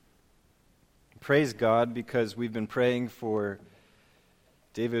praise God because we've been praying for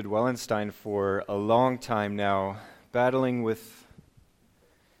David Wellenstein for a long time now, battling with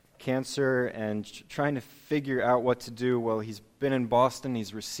cancer and trying to figure out what to do. Well, he's been in Boston,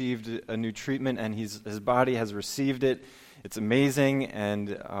 he's received a new treatment, and his body has received it. It's amazing,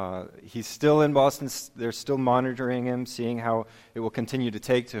 and he's still in Boston. They're still monitoring him, seeing how it will continue to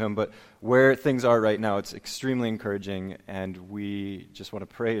take to him. But where things are right now, it's extremely encouraging, and we just want to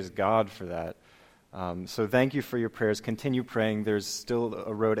praise God for that. So thank you for your prayers. Continue praying. There's still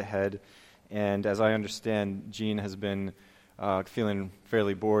a road ahead, and as I understand, Jean has been feeling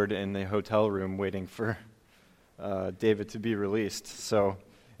fairly bored in the hotel room waiting for David to be released. So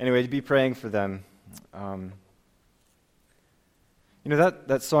anyway, be praying for them.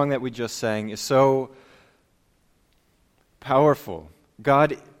 That song that we just sang is so powerful.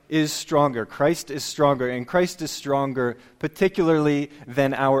 God is stronger. Christ is stronger. And Christ is stronger particularly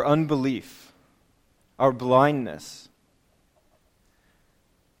than our unbelief, our blindness.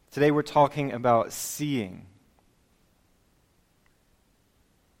 Today we're talking about seeing.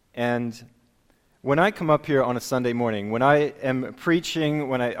 And when I come up here on a Sunday morning, when I am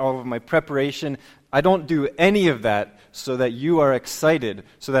preaching, all of my preparation, I don't do any of that so that you are excited,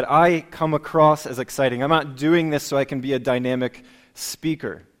 so that I come across as exciting. I'm not doing this so I can be a dynamic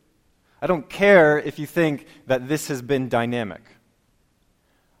speaker. I don't care if you think that this has been dynamic.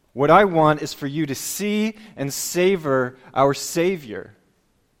 What I want is for you to see and savor our Savior.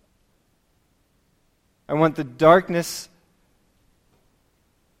 I want the darkness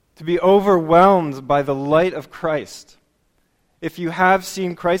to be overwhelmed by the light of Christ. If you have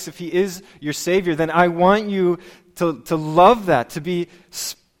seen Christ, if He is your Savior, then I want you to love that, to be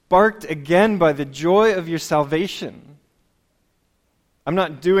sparked again by the joy of your salvation. I'm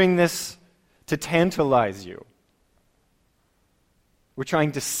not doing this to tantalize you. We're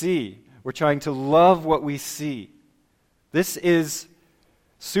trying to see. We're trying to love what we see. This is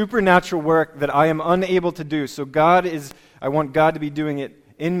supernatural work that I am unable to do. So I want God to be doing it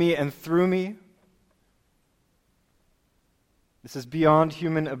in me and through me. This is beyond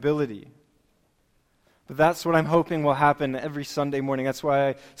human ability. But that's what I'm hoping will happen every Sunday morning. That's why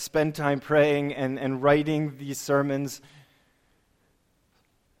I spend time praying and writing these sermons,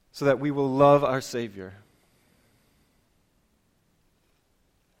 so that we will love our Savior.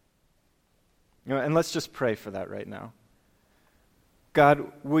 And let's just pray for that right now. God,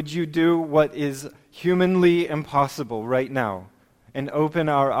 would you do what is humanly impossible right now and open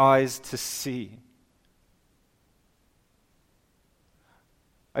our eyes to see?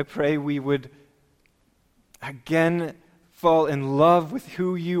 I pray we would again fall in love with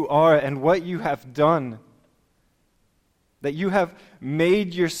who you are and what you have done. That you have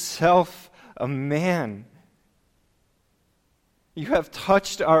made yourself a man. You have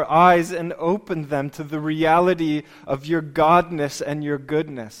touched our eyes and opened them to the reality of your godness and your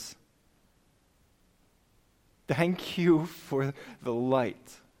goodness. Thank you for the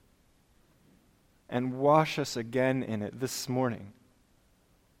light. And wash us again in it this morning.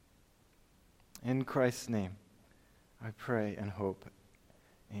 In Christ's name, I pray and hope.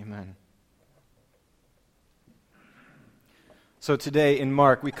 Amen. So today in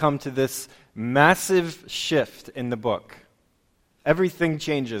Mark, we come to this massive shift in the book. Everything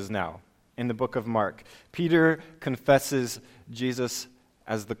changes now in the book of Mark. Peter confesses Jesus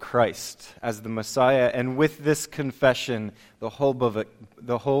as the Christ, as the Messiah, and with this confession, the whole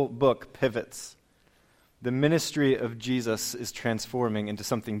book pivots. The ministry of Jesus is transforming into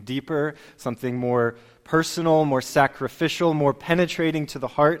something deeper, something more personal, more sacrificial, more penetrating to the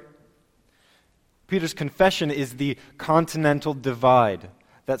heart. Peter's confession is the continental divide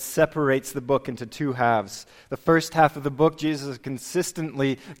that separates the book into two halves. The first half of the book, Jesus is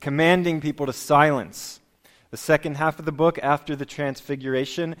consistently commanding people to silence. The second half of the book, after the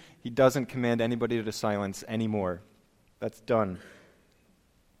transfiguration, he doesn't command anybody to silence anymore. That's done.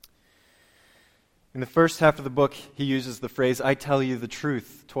 In the first half of the book, he uses the phrase, "I tell you the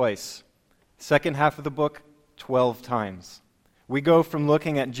truth," twice. Second half of the book, 12 times. We go from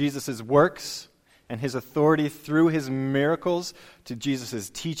looking at Jesus' works and his authority through his miracles to Jesus'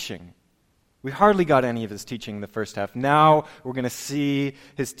 teaching. We hardly got any of his teaching in the first half. Now we're going to see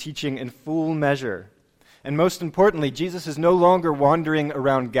his teaching in full measure. And most importantly, Jesus is no longer wandering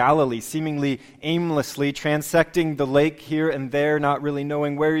around Galilee, seemingly aimlessly, transecting the lake here and there, not really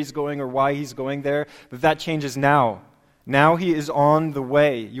knowing where he's going or why he's going there. But that changes now. Now he is on the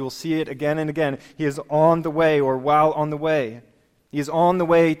way. You will see it again and again. He is on the way, or while on the way. He is on the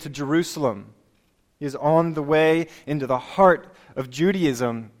way to Jerusalem. He is on the way into the heart of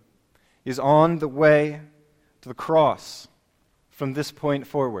Judaism. He is on the way to the cross from this point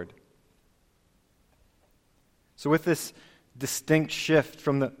forward. So with this distinct shift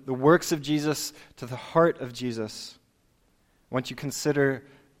from the works of Jesus to the heart of Jesus, I want you to consider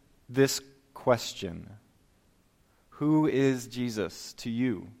this question. Who is Jesus to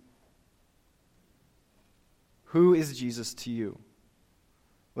you? Who is Jesus to you?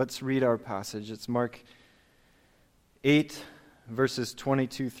 Let's read our passage. It's Mark 8, verses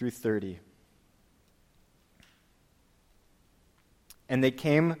 22 through 30. And they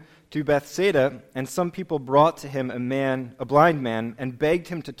came to Bethsaida, and some people brought to him a blind man, and begged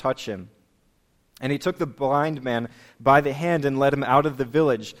him to touch him. And he took the blind man by the hand and led him out of the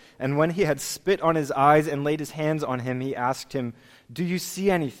village. And when he had spit on his eyes and laid his hands on him, he asked him, "Do you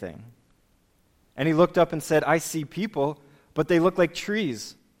see anything?" And he looked up and said, "I see people, but they look like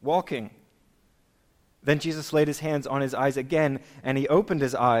trees walking." Then Jesus laid his hands on his eyes again, and he opened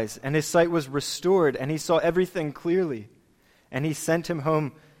his eyes, and his sight was restored, and he saw everything clearly. And he sent him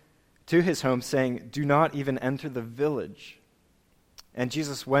home to his home, saying, "Do not even enter the village." And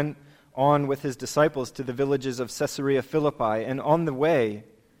Jesus went on with his disciples to the villages of Caesarea Philippi, and on the way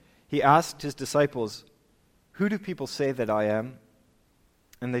he asked his disciples, "Who do people say that I am?"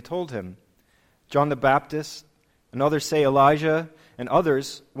 And they told him, "John the Baptist, and others say Elijah, and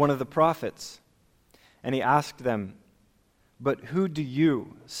others one of the prophets." And he asked them, "But who do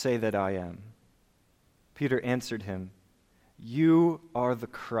you say that I am?" Peter answered him, "You are the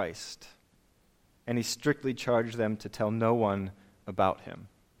Christ." And he strictly charged them to tell no one about him.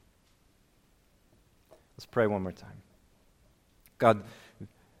 Let's pray one more time. God,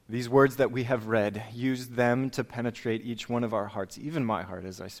 these words that we have read, use them to penetrate each one of our hearts, even my heart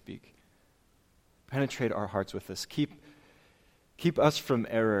as I speak. Penetrate our hearts with this. Keep us from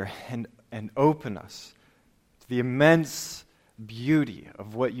error and open us to the immense beauty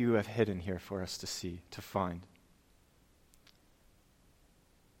of what you have hidden here for us to see, to find.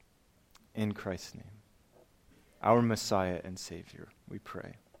 In Christ's name, our Messiah and Savior, we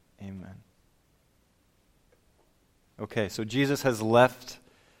pray. Amen. Okay, so Jesus has left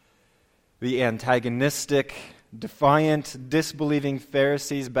the antagonistic, defiant, disbelieving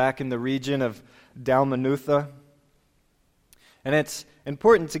Pharisees back in the region of Dalmanutha. And it's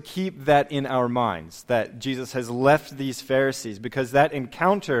important to keep that in our minds, that Jesus has left these Pharisees, because that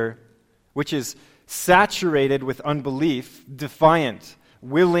encounter, which is saturated with unbelief, defiant,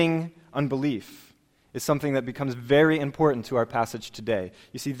 willing unbelief, is something that becomes very important to our passage today.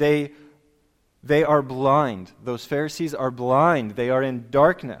 You see, they are blind. Those Pharisees are blind. They are in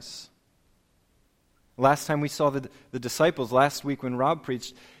darkness. Last time we saw the disciples, last week when Rob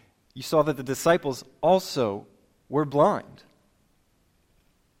preached, you saw that the disciples also were blind.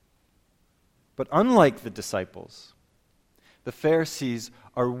 But unlike the disciples, the Pharisees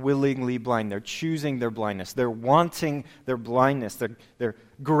are willingly blind. They're choosing their blindness. They're wanting their blindness. They're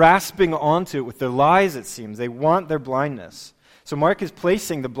grasping onto it with their lies, it seems. They want their blindness. So Mark is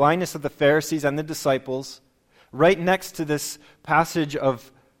placing the blindness of the Pharisees and the disciples right next to this passage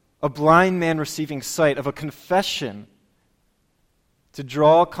of a blind man receiving sight, of a confession, to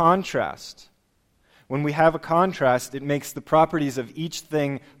draw contrast. When we have a contrast, it makes the properties of each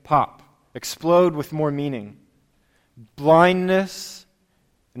thing pop, explode with more meaning. Blindness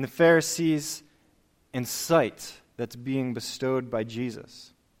in the Pharisees and sight that's being bestowed by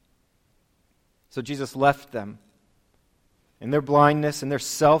Jesus. So Jesus left them in their blindness, in their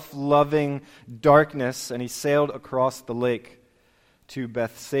self-loving darkness, and he sailed across the lake to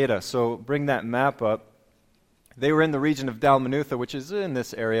Bethsaida. So bring that map up. They were in the region of Dalmanutha, which is in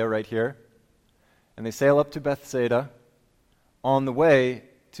this area right here. And they sail up to Bethsaida on the way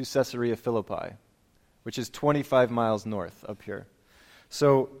to Caesarea Philippi, which is 25 miles north up here.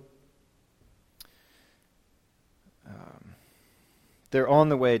 So they're on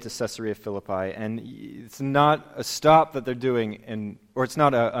the way to Caesarea Philippi, and it's not a stop that they're doing or it's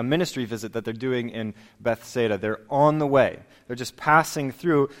not a ministry visit that they're doing in Bethsaida. They're on the way. They're just passing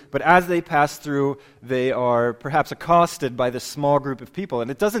through, but as they pass through, they are perhaps accosted by this small group of people, and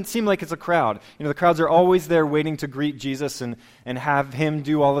it doesn't seem like it's a crowd. You know, the crowds are always there waiting to greet Jesus and have him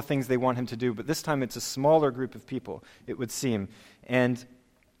do all the things they want him to do, but this time it's a smaller group of people, it would seem, and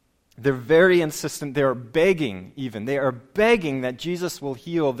they're very insistent. They are begging even. They are begging that Jesus will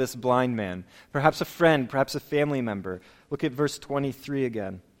heal this blind man. Perhaps a friend, perhaps a family member. Look at verse 23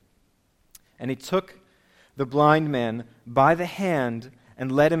 again. And he took the blind man by the hand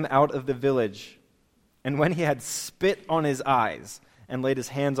and led him out of the village. And when he had spit on his eyes and laid his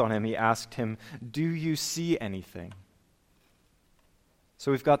hands on him, he asked him, "Do you see anything?"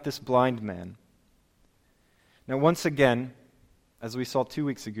 So we've got this blind man. Now once again, as we saw 2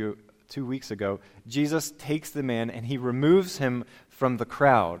 weeks ago, 2 weeks ago, Jesus takes the man and he removes him from the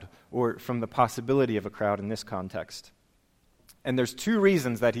crowd, or from the possibility of a crowd in this context. And there's 2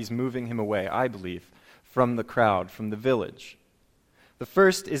 reasons that he's moving him away, I believe, from the crowd, from the village. The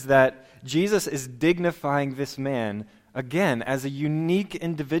first is that Jesus is dignifying this man, again, as a unique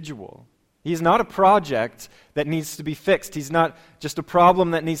individual. He's not a project that needs to be fixed. He's not just a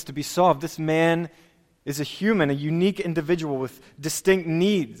problem that needs to be solved. This man is a human, a unique individual with distinct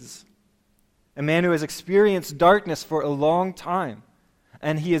needs. A man who has experienced darkness for a long time.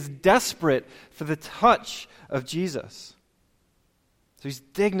 And he is desperate for the touch of Jesus. So he's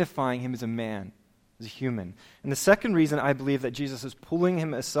dignifying him as a man, as a human. And the second reason I believe that Jesus is pulling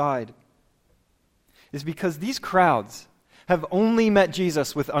him aside is because these crowds have only met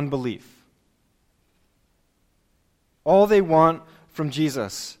Jesus with unbelief. All they want from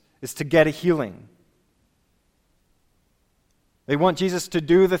Jesus is to get a healing. They want Jesus to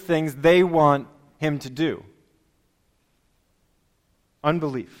do the things they want him to do.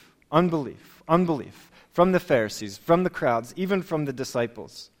 Unbelief, unbelief, unbelief from the Pharisees, from the crowds, even from the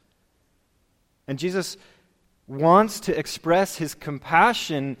disciples. And Jesus wants to express his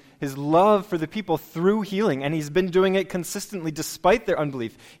compassion, his love for the people through healing, and he's been doing it consistently despite their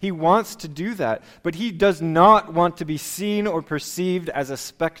unbelief. He wants to do that, but he does not want to be seen or perceived as a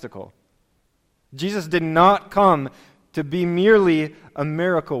spectacle. Jesus did not come to be merely a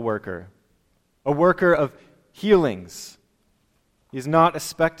miracle worker, a worker of healings. He is not a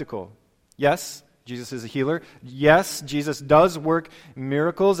spectacle. Yes, Jesus is a healer. Yes, Jesus does work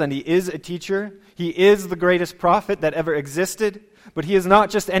miracles, and he is a teacher. He is the greatest prophet that ever existed, but he is not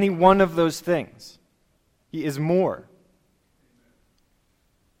just any one of those things. He is more.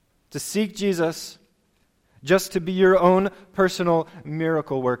 To seek Jesus just to be your own personal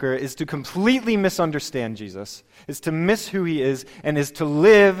miracle worker is to completely misunderstand Jesus, is to miss who he is, and is to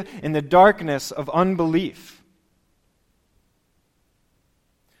live in the darkness of unbelief.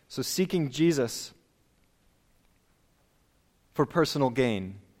 So seeking Jesus for personal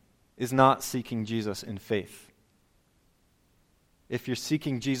gain is not seeking Jesus in faith. If you're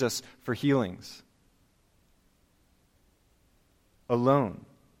seeking Jesus for healings alone,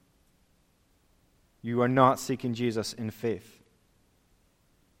 you are not seeking Jesus in faith.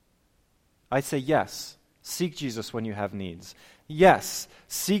 I say yes, seek Jesus when you have needs. Yes,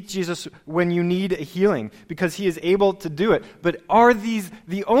 seek Jesus when you need a healing, because he is able to do it. But are these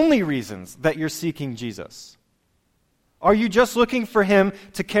the only reasons that you're seeking Jesus? Are you just looking for him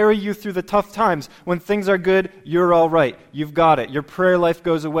to carry you through the tough times? When things are good, you're all right. You've got it. Your prayer life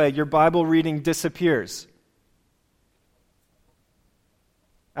goes away. Your Bible reading disappears.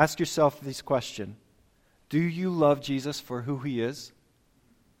 Ask yourself this question. Do you love Jesus for who he is?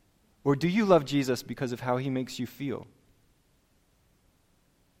 Or do you love Jesus because of how he makes you feel?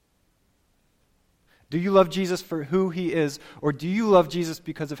 Do you love Jesus for who he is, or do you love Jesus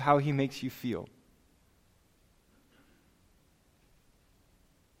because of how he makes you feel?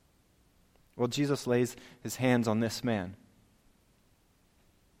 Well, Jesus lays his hands on this man.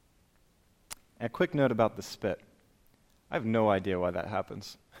 A quick note about the spit. I have no idea why that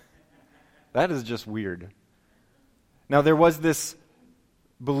happens. That is just weird. Now, there was this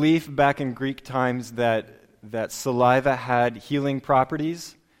belief back in Greek times that saliva had healing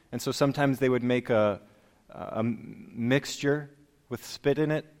properties, and so sometimes they would make a mixture with spit in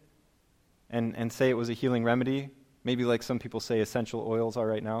it and say it was a healing remedy. Maybe like some people say essential oils are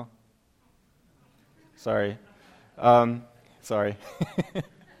right now. Sorry. Sorry.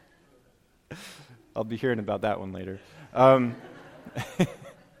 I'll be hearing about that one later.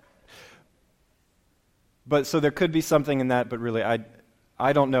 But so there could be something in that, but really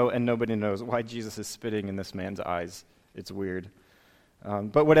I don't know, and nobody knows why Jesus is spitting in this man's eyes. It's weird.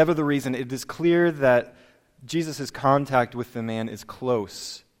 But whatever the reason, it is clear that Jesus' contact with the man is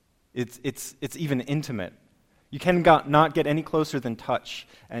close. It's even intimate. You cannot get any closer than touch,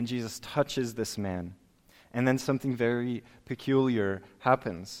 and Jesus touches this man. And then something very peculiar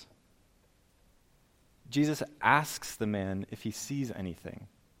happens. Jesus asks the man if he sees anything.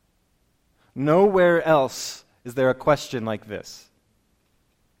 Nowhere else is there a question like this.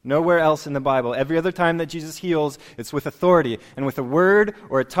 Nowhere else in the Bible. Every other time that Jesus heals, it's with authority. And with a word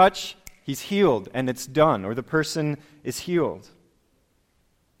or a touch, he's healed, and it's done, or the person is healed.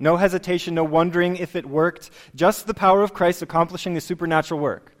 No hesitation, no wondering if it worked. Just the power of Christ accomplishing the supernatural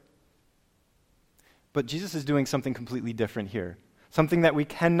work. But Jesus is doing something completely different here. Something that we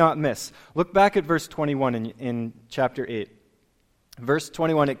cannot miss. Look back at verse 21 in chapter 8. Verse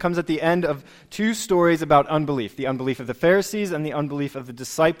 21, it comes at the end of 2 stories about unbelief. The unbelief of the Pharisees and the unbelief of the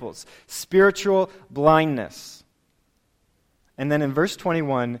disciples. Spiritual blindness. And then in verse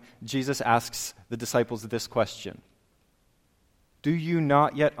 21, Jesus asks the disciples this question: do you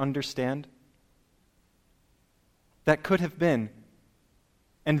not yet understand? That could have been,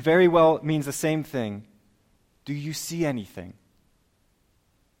 and very well means the same thing. Do you see anything?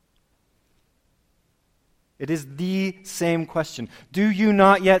 It is the same question. Do you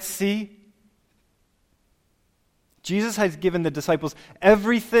not yet see? Jesus has given the disciples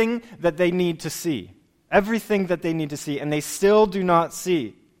everything that they need to see. Everything that they need to see, and they still do not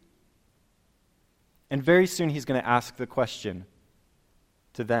see. And very soon he's going to ask the question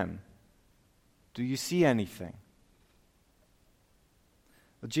to them: do you see anything?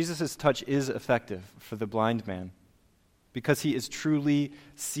 Well, Jesus' touch is effective for the blind man because he is truly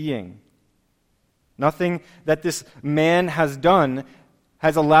seeing. Nothing that this man has done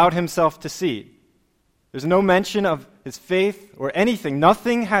has allowed himself to see. There's no mention of his faith or anything.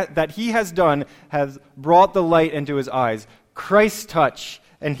 Nothing that he has done has brought the light into his eyes. Christ's touch,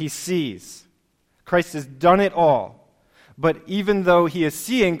 and he sees. Christ has done it all. But even though he is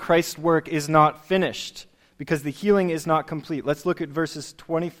seeing, Christ's work is not finished because the healing is not complete. Let's look at verses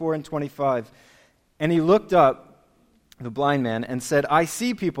 24 and 25. And he looked up, the blind man, and said, I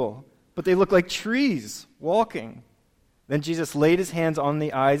see people, but they look like trees walking. Then Jesus laid his hands on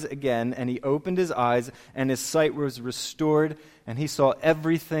the eyes again, and he opened his eyes, and his sight was restored, and he saw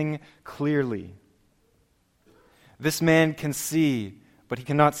everything clearly. This man can see, but he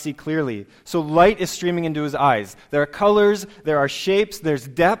cannot see clearly. So light is streaming into his eyes. There are colors, there are shapes, there's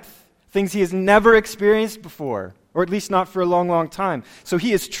depth, things he has never experienced before, or at least not for a long, long time. So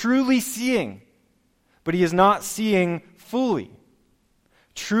he is truly seeing, but he is not seeing fully.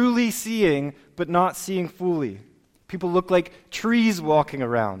 Truly seeing, but not seeing fully. People look like trees walking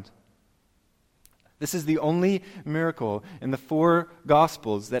around. This is the only miracle in the 4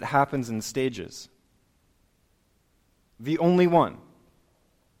 Gospels that happens in stages. The only one.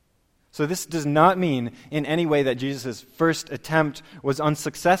 So this does not mean in any way that Jesus' first attempt was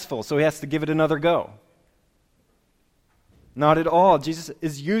unsuccessful, so he has to give it another go. Not at all. Jesus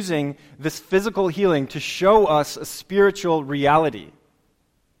is using this physical healing to show us a spiritual reality.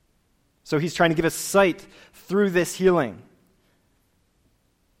 So he's trying to give us sight through this healing.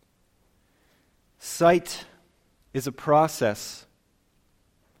 Sight is a process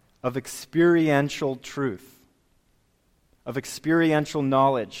of experiential truth, of experiential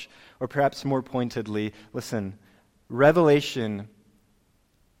knowledge, or perhaps more pointedly, listen, revelation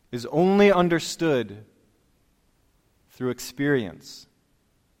is only understood through experience.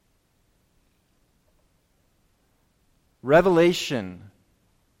 Revelation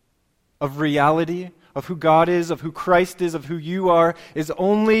of reality, of who God is, of who Christ is, of who you are, is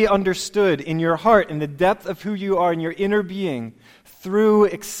only understood in your heart, in the depth of who you are, in your inner being, through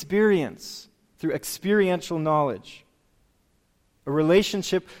experience, through experiential knowledge. A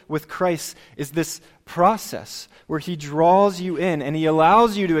relationship with Christ is this process where he draws you in and he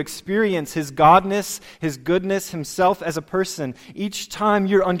allows you to experience his godness, his goodness, himself as a person. Each time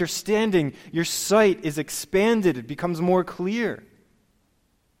your understanding, your sight is expanded, it becomes more clear.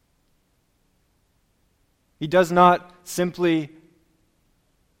 He does not simply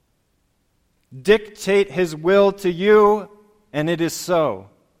dictate his will to you, and it is so.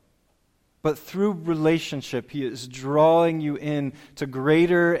 But through relationship, he is drawing you in to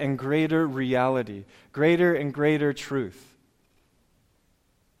greater and greater reality, greater and greater truth.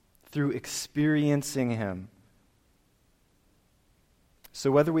 Through experiencing him. So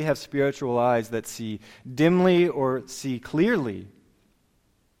whether we have spiritual eyes that see dimly or see clearly,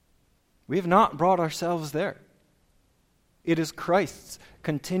 we have not brought ourselves there. It is Christ's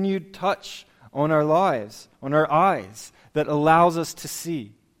continued touch on our lives, on our eyes, that allows us to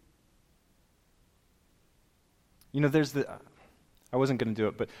see. You know, I wasn't going to do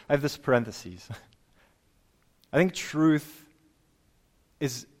it, but I have this parentheses. I think truth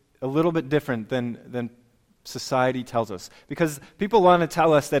is a little bit different than society tells us. Because people want to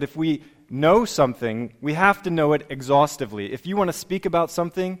tell us that if we know something, we have to know it exhaustively. If you want to speak about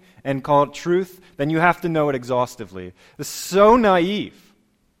something and call it truth, then you have to know it exhaustively. This is so naive.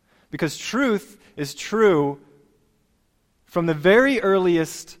 Because truth is true from the very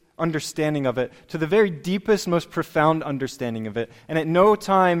earliest understanding of it to the very deepest, most profound understanding of it. And at no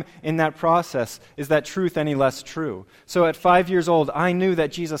time in that process is that truth any less true. So at 5 years old, I knew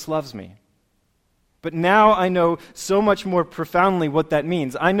that Jesus loves me. But now I know so much more profoundly what that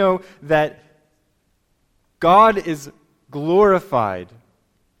means. I know that God is glorified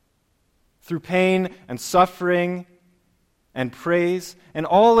through pain and suffering and praise, and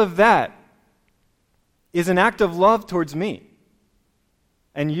all of that is an act of love towards me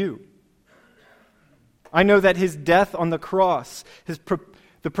and you. I know that his death on the cross,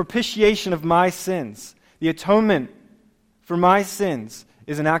 the propitiation of my sins, the atonement for my sins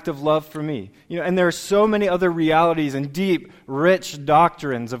is an act of love for me. And there are so many other realities and deep, rich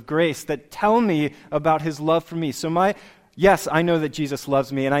doctrines of grace that tell me about his love for me. So yes, I know that Jesus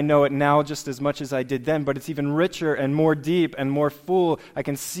loves me, and I know it now just as much as I did then, but it's even richer and more deep and more full. I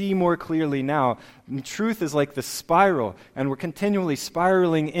can see more clearly now. And truth is like the spiral, and we're continually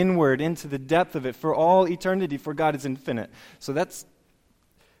spiraling inward into the depth of it for all eternity, for God is infinite. So that's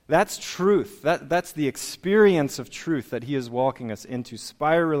truth. That's the experience of truth that he is walking us into,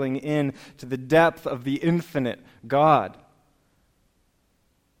 spiraling in to the depth of the infinite God.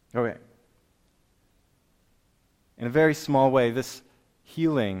 Okay. In a very small way, this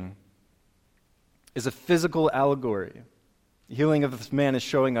healing is a physical allegory. The healing of this man is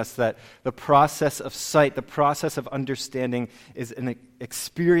showing us that the process of sight, the process of understanding, is an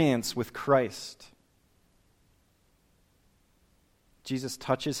experience with Christ. Jesus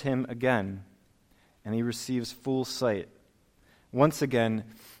touches him again, and he receives full sight. Once again,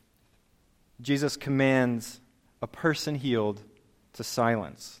 Jesus commands a person healed to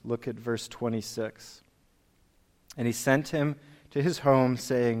silence. Look at verse 26. And he sent him to his home,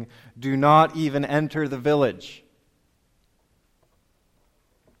 saying, "Do not even enter the village."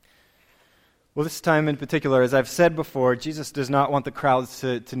 Well, this time in particular, as I've said before, Jesus does not want the crowds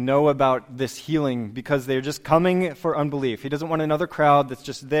to know about this healing because they're just coming for unbelief. He doesn't want another crowd that's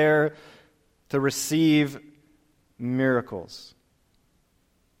just there to receive miracles.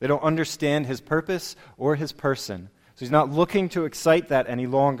 They don't understand his purpose or his person. So he's not looking to excite that any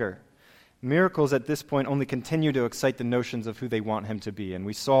longer. Miracles at this point only continue to excite the notions of who they want him to be. And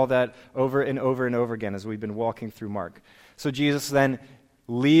we saw that over and over and over again as we've been walking through Mark. So Jesus then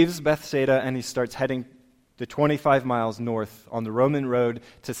leaves Bethsaida and he starts heading the 25 miles north on the Roman road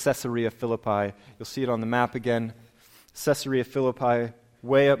to Caesarea Philippi. You'll see it on the map again. Caesarea Philippi,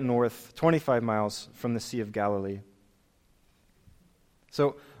 way up north, 25 miles from the Sea of Galilee.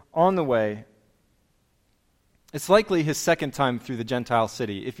 So on the way, it's likely his second time through the Gentile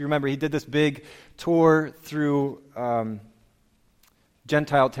city. If you remember, he did this big tour through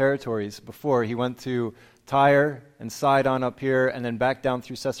Gentile territories before. He went to Tyre and Sidon up here, and then back down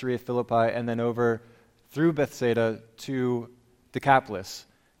through Caesarea Philippi, and then over through Bethsaida to Decapolis.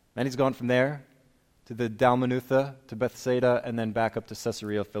 Then he's gone from there to the Dalmanutha, to Bethsaida, and then back up to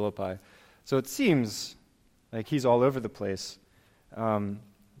Caesarea Philippi. So it seems like he's all over the place.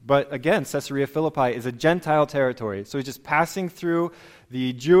 But again, Caesarea Philippi is a Gentile territory. So he's just passing through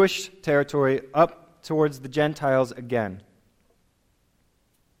the Jewish territory up towards the Gentiles again.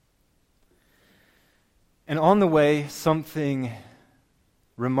 And on the way, something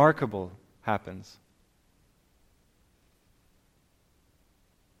remarkable happens.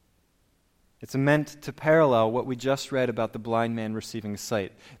 It's meant to parallel what we just read about the blind man receiving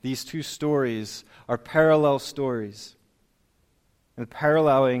sight. These two stories are parallel stories, and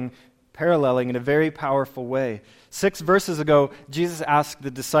paralleling in a very powerful way. 6 verses ago, Jesus asked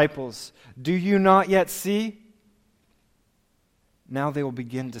the disciples, "Do you not yet see?" Now they will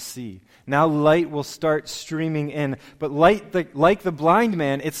begin to see. Now light will start streaming in. But like the blind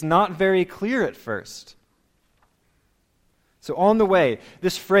man, it's not very clear at first. So on the way,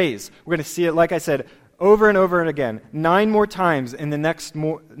 this phrase, we're going to see it, like I said, over and over and again, 9 more times in the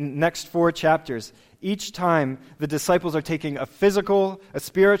next 4 chapters. Each time, the disciples are taking a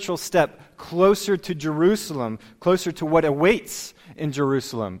spiritual step closer to Jerusalem, closer to what awaits in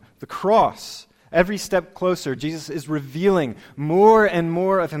Jerusalem, the cross. Every step closer, Jesus is revealing more and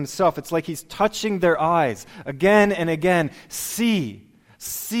more of himself. It's like he's touching their eyes again and again. See.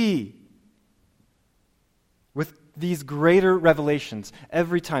 With these greater revelations,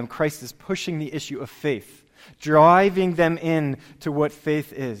 every time Christ is pushing the issue of faith, driving them in to what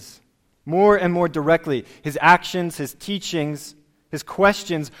faith is. More and more directly, his actions, his teachings, his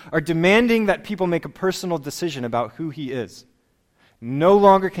questions are demanding that people make a personal decision about who he is. No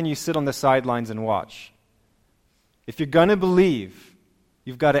longer can you sit on the sidelines and watch. If you're going to believe,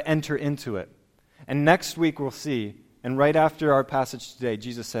 you've got to enter into it. And next week we'll see, and right after our passage today,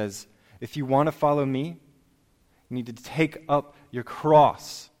 Jesus says, if you want to follow me, you need to take up your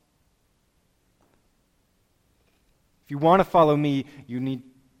cross. If you want to follow me, you need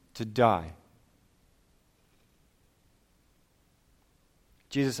to die.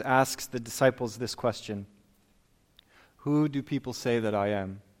 Jesus asks the disciples this question: who do people say that I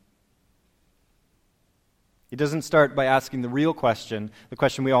am? He doesn't start by asking the real question, the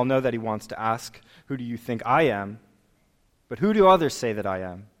question we all know that he wants to ask, who do you think I am? But who do others say that I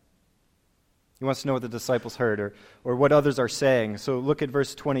am? He wants to know what the disciples heard or what others are saying. So look at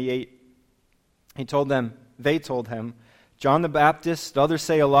verse 28. They told him, John the Baptist, others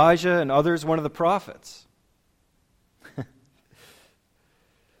say Elijah, and others one of the prophets.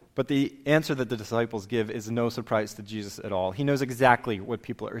 But the answer that the disciples give is no surprise to Jesus at all. He knows exactly what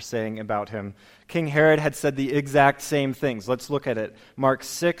people are saying about him. King Herod had said the exact same things. Let's look at it. Mark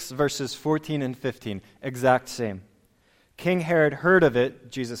 6, verses 14 and 15. Exact same. King Herod heard of it,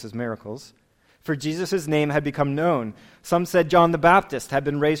 Jesus' miracles, for Jesus' name had become known. Some said John the Baptist had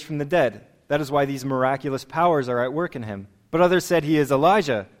been raised from the dead. That is why these miraculous powers are at work in him. But others said he is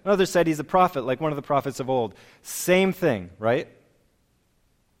Elijah. Others said he's a prophet, like one of the prophets of old. Same thing, right?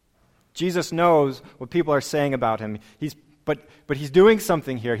 Jesus knows what people are saying about him. But he's doing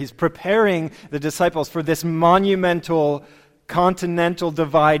something here. He's preparing the disciples for this monumental, continental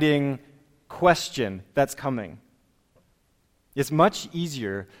dividing question that's coming. It's much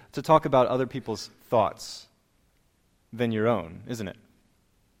easier to talk about other people's thoughts than your own, isn't it?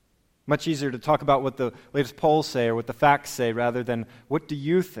 Much easier to talk about what the latest polls say or what the facts say rather than what do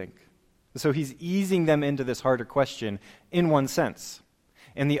you think? So he's easing them into this harder question in one sense.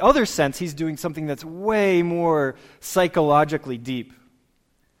 In the other sense, he's doing something that's way more psychologically deep.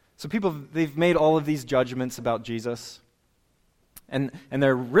 So they've made all of these judgments about Jesus, and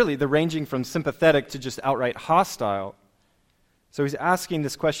they're ranging from sympathetic to just outright hostile. So he's asking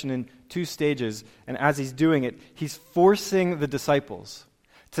this question in two stages, and as he's doing it, he's forcing the disciples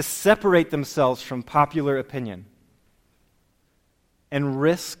to separate themselves from popular opinion and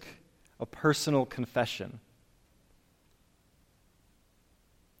risk a personal confession.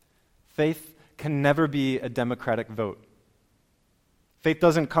 Faith can never be a democratic vote. Faith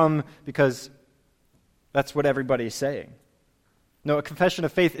doesn't come because that's what everybody's saying. No, a confession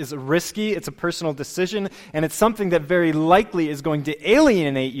of faith is risky, it's a personal decision, and it's something that very likely is going to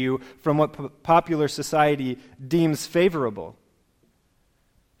alienate you from what popular society deems favorable.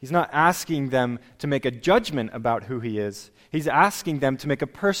 He's not asking them to make a judgment about who he is. He's asking them to make a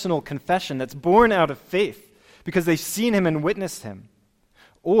personal confession that's born out of faith because they've seen him and witnessed him,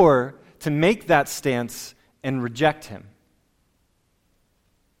 or to make that stance and reject him.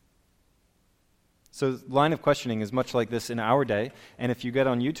 So the line of questioning is much like this in our day, and if you get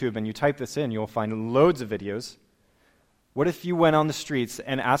on YouTube and you type this in, you'll find loads of videos. What if you went on the streets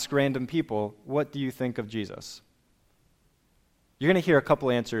and asked random people, what do you think of Jesus? You're going to hear a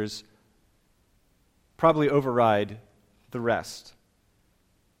couple answers probably override the rest.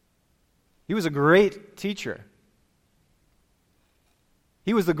 He was a great teacher.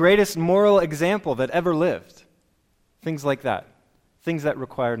 He was the greatest moral example that ever lived. Things like that. Things that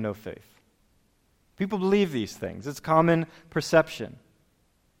require no faith. People believe these things. It's common perception.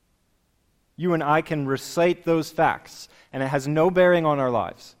 You and I can recite those facts, and it has no bearing on our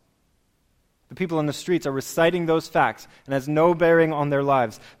lives. The people in the streets are reciting those facts, and it has no bearing on their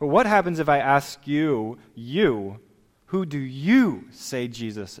lives. But what happens if I ask you, who do you say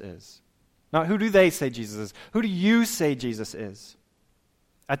Jesus is? Not who do they say Jesus is. Who do you say Jesus is?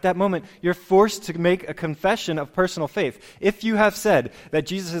 At that moment, you're forced to make a confession of personal faith. If you have said that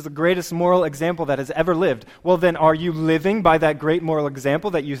Jesus is the greatest moral example that has ever lived, well then, are you living by that great moral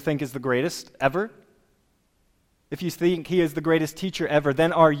example that you think is the greatest ever? If you think he is the greatest teacher ever,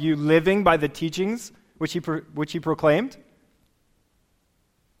 then are you living by the teachings which he proclaimed?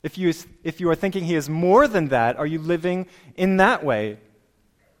 If you are thinking he is more than that, are you living in that way?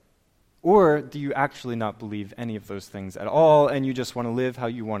 Or do you actually not believe any of those things at all, and you just want to live how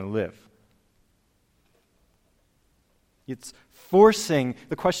you want to live?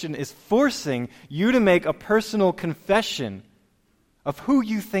 The question is forcing you to make a personal confession of who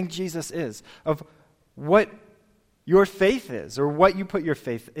you think Jesus is, of what your faith is, or what you put your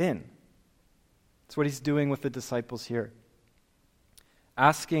faith in. That's what he's doing with the disciples here.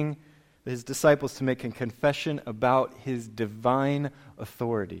 Asking his disciples to make a confession about his divine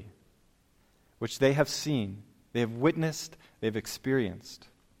authority, which they have seen, they have witnessed, they've experienced.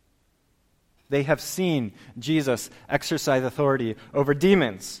 They have seen Jesus exercise authority over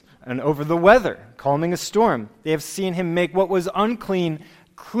demons and over the weather, calming a storm. They have seen him make what was unclean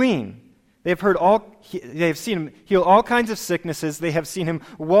clean. They have seen him heal all kinds of sicknesses. They have seen him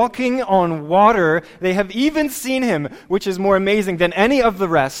walking on water. They have even seen him, which is more amazing than any of the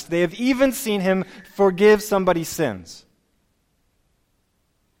rest, they have even seen him forgive somebody's sins.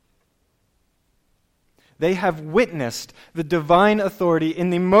 They have witnessed the divine authority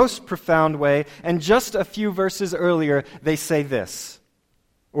in the most profound way, and just a few verses earlier, they say this,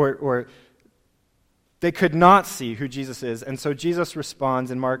 or they could not see who Jesus is, and so Jesus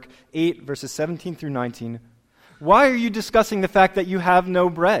responds in Mark 8, verses 17 through 19, "Why are you discussing the fact that you have no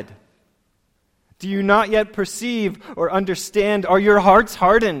bread? Do you not yet perceive or understand? Are your hearts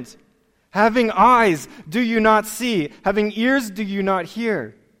hardened? Having eyes, do you not see? Having ears, do you not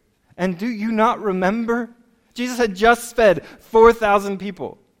hear? And do you not remember? Jesus had just fed 4,000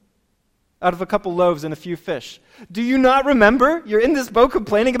 people out of a couple loaves and a few fish. Do you not remember? You're in this boat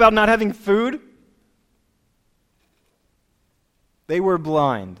complaining about not having food? They were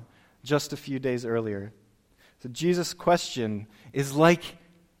blind just a few days earlier. So Jesus' question is like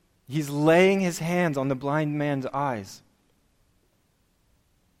he's laying his hands on the blind man's eyes.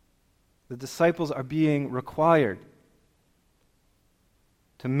 The disciples are being required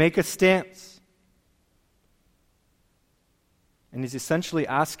to make a stance. And he's essentially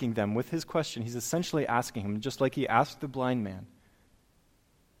asking them, with his question, he's essentially asking him, just like he asked the blind man,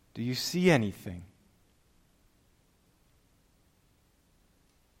 do you see anything?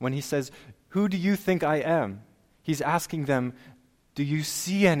 When he says, who do you think I am? He's asking them, do you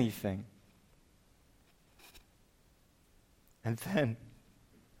see anything? And then,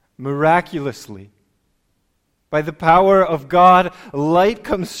 miraculously, by the power of God, light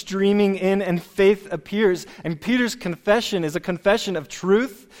comes streaming in and faith appears. And Peter's confession is a confession of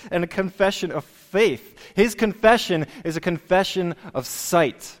truth and a confession of faith. His confession is a confession of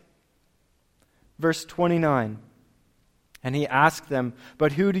sight. Verse 29, and he asked them,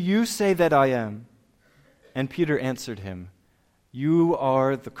 but who do you say that I am? And Peter answered him, you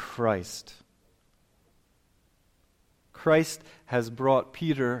are the Christ. Christ has brought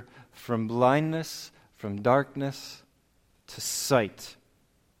Peter from blindness, from darkness, to sight.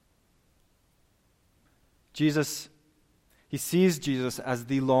 Jesus, he sees Jesus as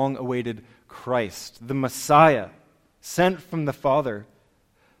the long-awaited Christ, the Messiah, sent from the Father.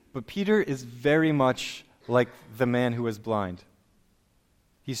 But Peter is very much like the man who was blind.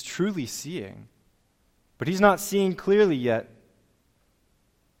 He's truly seeing, but he's not seeing clearly yet.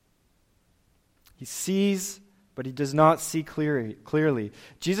 He sees, but he does not see clearly.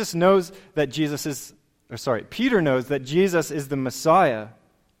 Peter knows that Jesus is the Messiah,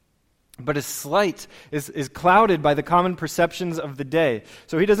 but his sight is clouded by the common perceptions of the day.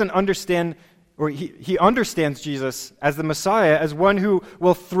 So he doesn't understand, or he understands Jesus as the Messiah, as one who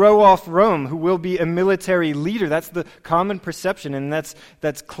will throw off Rome, who will be a military leader. That's the common perception, and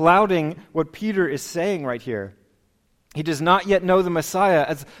that's clouding what Peter is saying right here. He does not yet know the Messiah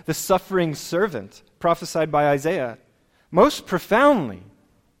as the suffering servant prophesied by Isaiah. Most profoundly,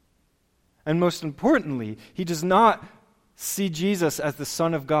 and most importantly, he does not see Jesus as the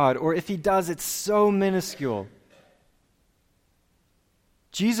Son of God, or if he does, it's so minuscule.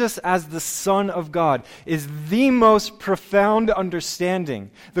 Jesus as the Son of God is the most profound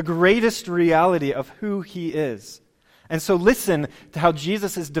understanding, the greatest reality of who he is. And so listen to how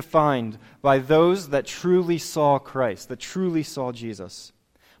Jesus is defined by those that truly saw Christ, that truly saw Jesus.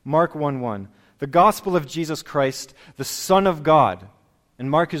 Mark 1:1, the gospel of Jesus Christ, the Son of God.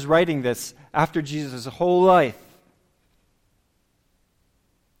 And Mark is writing this after Jesus' whole life.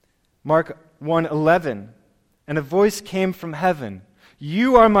 Mark 1:11, and a voice came from heaven,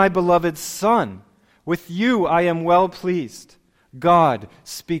 you are my beloved Son. With you I am well pleased. God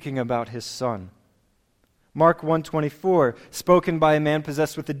speaking about his Son. Mark 1:24, spoken by a man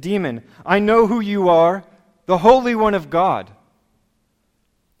possessed with a demon. I know who you are, the Holy One of God.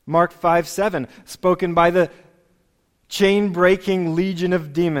 Mark 5:7, spoken by the chain-breaking legion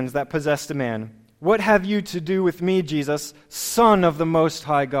of demons that possessed a man. What have you to do with me, Jesus, Son of the Most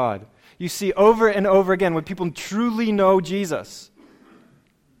High God? You see, over and over again, when people truly know Jesus,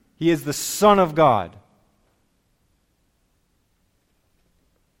 he is the Son of God.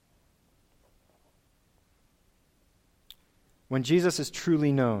 When Jesus is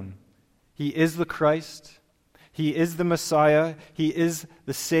truly known, he is the Christ, he is the Messiah, he is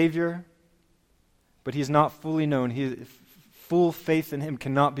the Savior, but he is not fully known. Full faith in him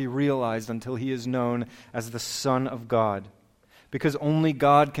cannot be realized until he is known as the Son of God. Because only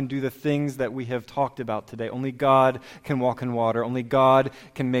God can do the things that we have talked about today. Only God can walk in water. Only God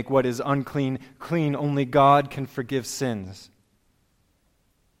can make what is unclean clean. Only God can forgive sins.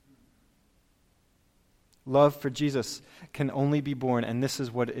 Love for Jesus can only be born, and this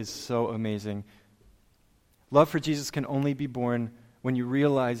is what is so amazing. Love for Jesus can only be born when you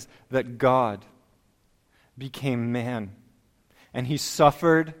realize that God became man. And he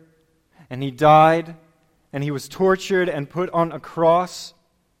suffered, and he died, and he was tortured and put on a cross,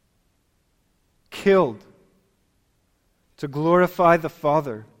 killed, to glorify the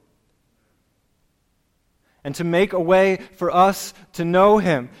Father, and to make a way for us to know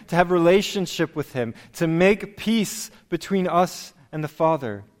him, to have relationship with him, to make peace between us and the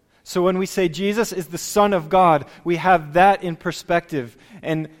Father. So when we say Jesus is the Son of God, we have that in perspective,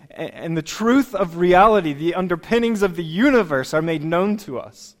 and the truth of reality, the underpinnings of the universe are made known to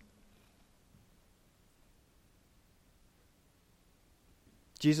us.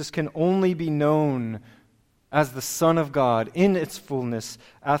 Jesus can only be known as the Son of God in its fullness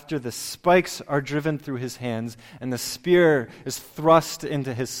after the spikes are driven through his hands and the spear is thrust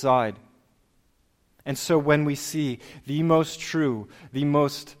into his side. And so when we see the most true, the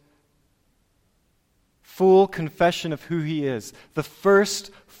most full confession of who he is, the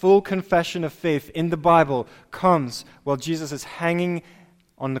first full confession of faith in the Bible comes while Jesus is hanging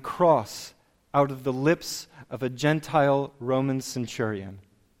on the cross out of the lips of a Gentile Roman centurion.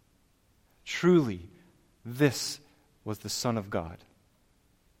 Truly, this was the Son of God.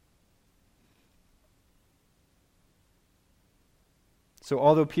 So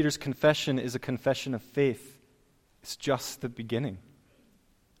although Peter's confession is a confession of faith, it's just the beginning.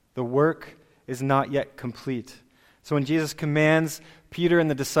 The work is not yet complete. So when Jesus commands Peter and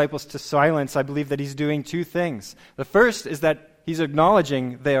the disciples to silence, I believe that he's doing two things. The first is that he's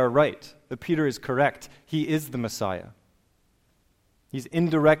acknowledging they are right, that Peter is correct. He is the Messiah. He's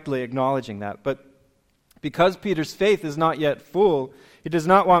indirectly acknowledging that. But because Peter's faith is not yet full, he does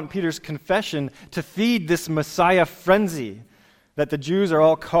not want Peter's confession to feed this Messiah frenzy that the Jews are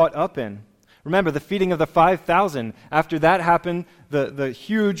all caught up in. Remember, the feeding of the 5,000, after that happened, the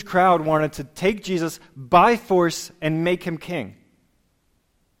huge crowd wanted to take Jesus by force and make him king.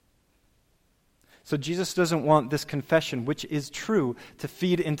 So Jesus doesn't want this confession, which is true, to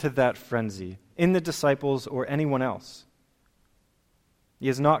feed into that frenzy in the disciples or anyone else. He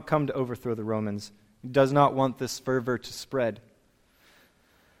has not come to overthrow the Romans. He does not want this fervor to spread.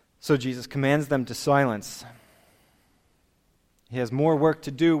 So Jesus commands them to silence. He has more work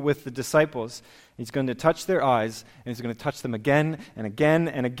to do with the disciples. He's going to touch their eyes, and he's going to touch them again and again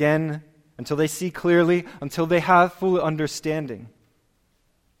and again until they see clearly, until they have full understanding.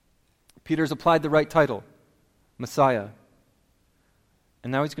 Peter's applied the right title, Messiah.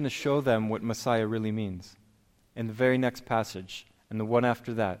 And now he's going to show them what Messiah really means. In the very next passage, and the one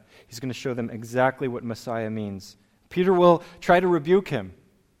after that, he's going to show them exactly what Messiah means. Peter will try to rebuke him,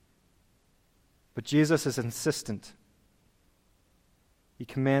 but Jesus is insistent. He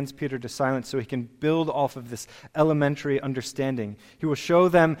commands Peter to silence so he can build off of this elementary understanding. He will show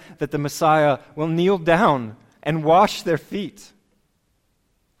them that the Messiah will kneel down and wash their feet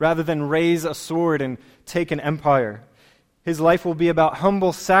rather than raise a sword and take an empire. His life will be about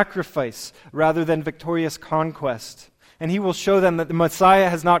humble sacrifice rather than victorious conquest. And he will show them that the Messiah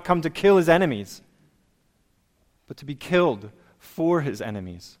has not come to kill his enemies, but to be killed for his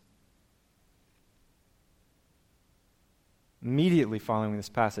enemies. Immediately following this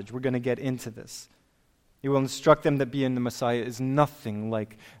passage, we're going to get into this. He will instruct them that being the Messiah is nothing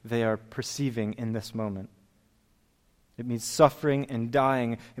like they are perceiving in this moment. It means suffering and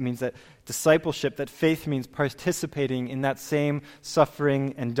dying. It means that discipleship, that faith means participating in that same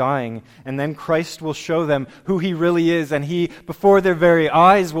suffering and dying. And then Christ will show them who he really is, and he, before their very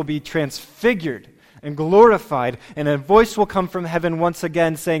eyes, will be transfigured and glorified, and a voice will come from heaven once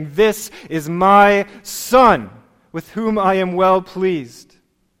again saying, "This is my Son, with whom I am well pleased."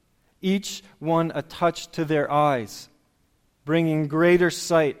 Each one a touch to their eyes, bringing greater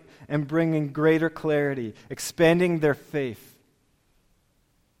sight and bringing greater clarity, expanding their faith.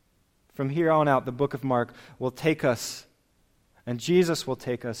 From here on out, the book of Mark will take us, and Jesus will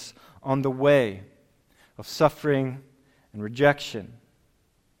take us, on the way of suffering and rejection.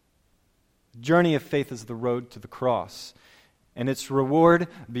 The journey of faith is the road to the cross, and its reward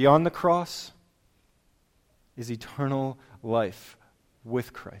beyond the cross is eternal life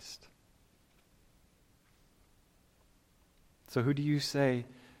with Christ. So who do you say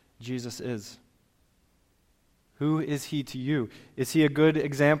Jesus is? Who is he to you? Is he a good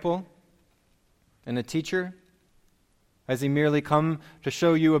example and a teacher? Has he merely come to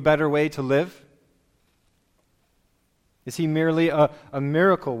show you a better way to live? Is he merely a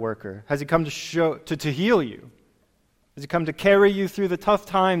miracle worker? Has he come to heal you? Has he come to carry you through the tough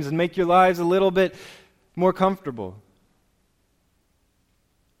times and make your lives a little bit more comfortable?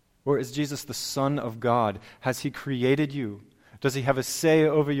 Or is Jesus the Son of God? Has he created you? Does he have a say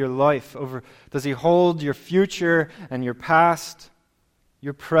over your life? Does he hold your future and your past,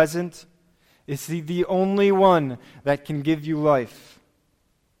 your present? Is he the only one that can give you life?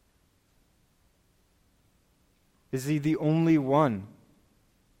 Is he the only one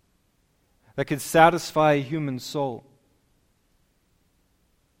that could satisfy a human soul?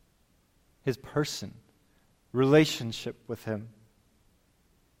 His person, relationship with him.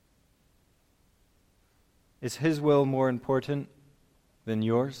 Is his will more important than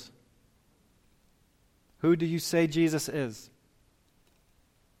yours? Who do you say Jesus is?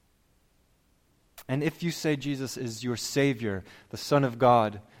 And if you say Jesus is your Savior, the Son of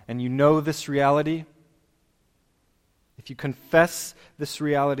God, and you know this reality, if you confess this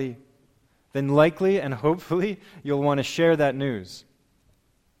reality, then likely and hopefully you'll want to share that news.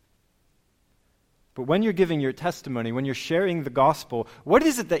 But when you're giving your testimony, when you're sharing the gospel, what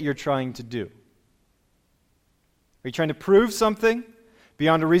is it that you're trying to do? Are you trying to prove something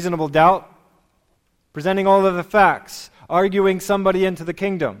beyond a reasonable doubt? Presenting all of the facts, arguing somebody into the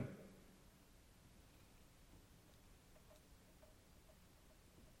kingdom?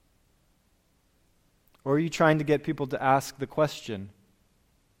 Or are you trying to get people to ask the question,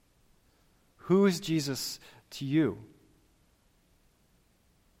 who is Jesus to you?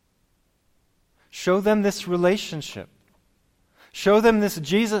 Show them this relationship. Show them this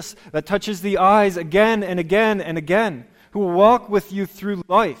Jesus that touches the eyes again and again and again, who will walk with you through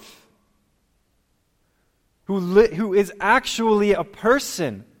life, who is actually a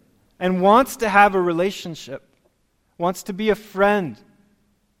person and wants to have a relationship, wants to be a friend.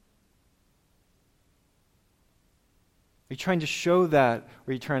 Are you trying to show that,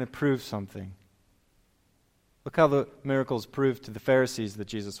 or are you trying to prove something? Look how the miracles proved to the Pharisees that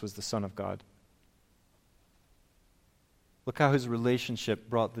Jesus was the Son of God. Look how his relationship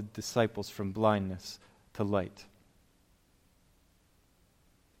brought the disciples from blindness to light.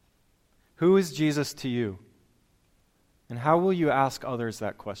 Who is Jesus to you? And how will you ask others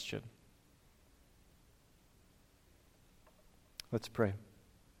that question? Let's pray.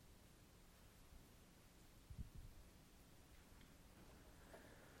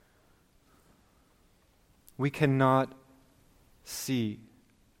 We cannot see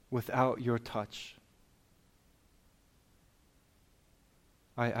without your touch.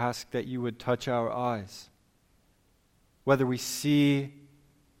 I ask that you would touch our eyes. Whether we see,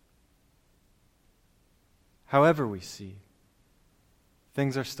 however we see,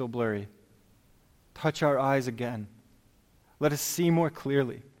 things are still blurry. Touch our eyes again. Let us see more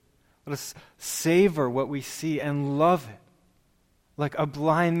clearly. Let us savor what we see and love it, like a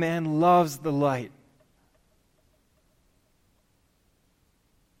blind man loves the light.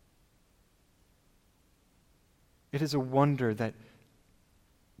 It is a wonder that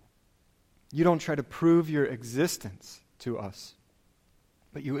you don't try to prove your existence to us,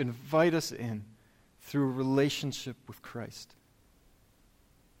 but you invite us in through a relationship with Christ.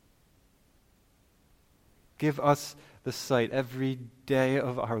 Give us the sight every day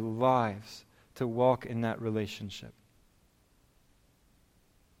of our lives to walk in that relationship.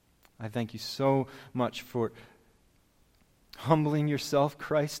 I thank you so much for humbling yourself,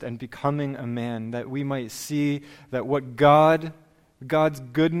 Christ, and becoming a man, that we might see that what God's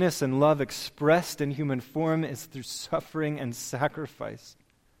goodness and love expressed in human form is through suffering and sacrifice.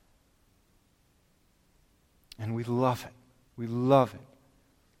 And we love it. We love it.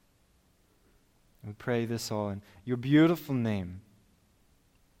 We pray this all in your beautiful name,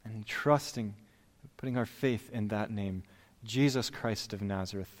 and trusting, putting our faith in that name, Jesus Christ of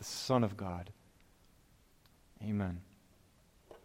Nazareth, the Son of God. Amen.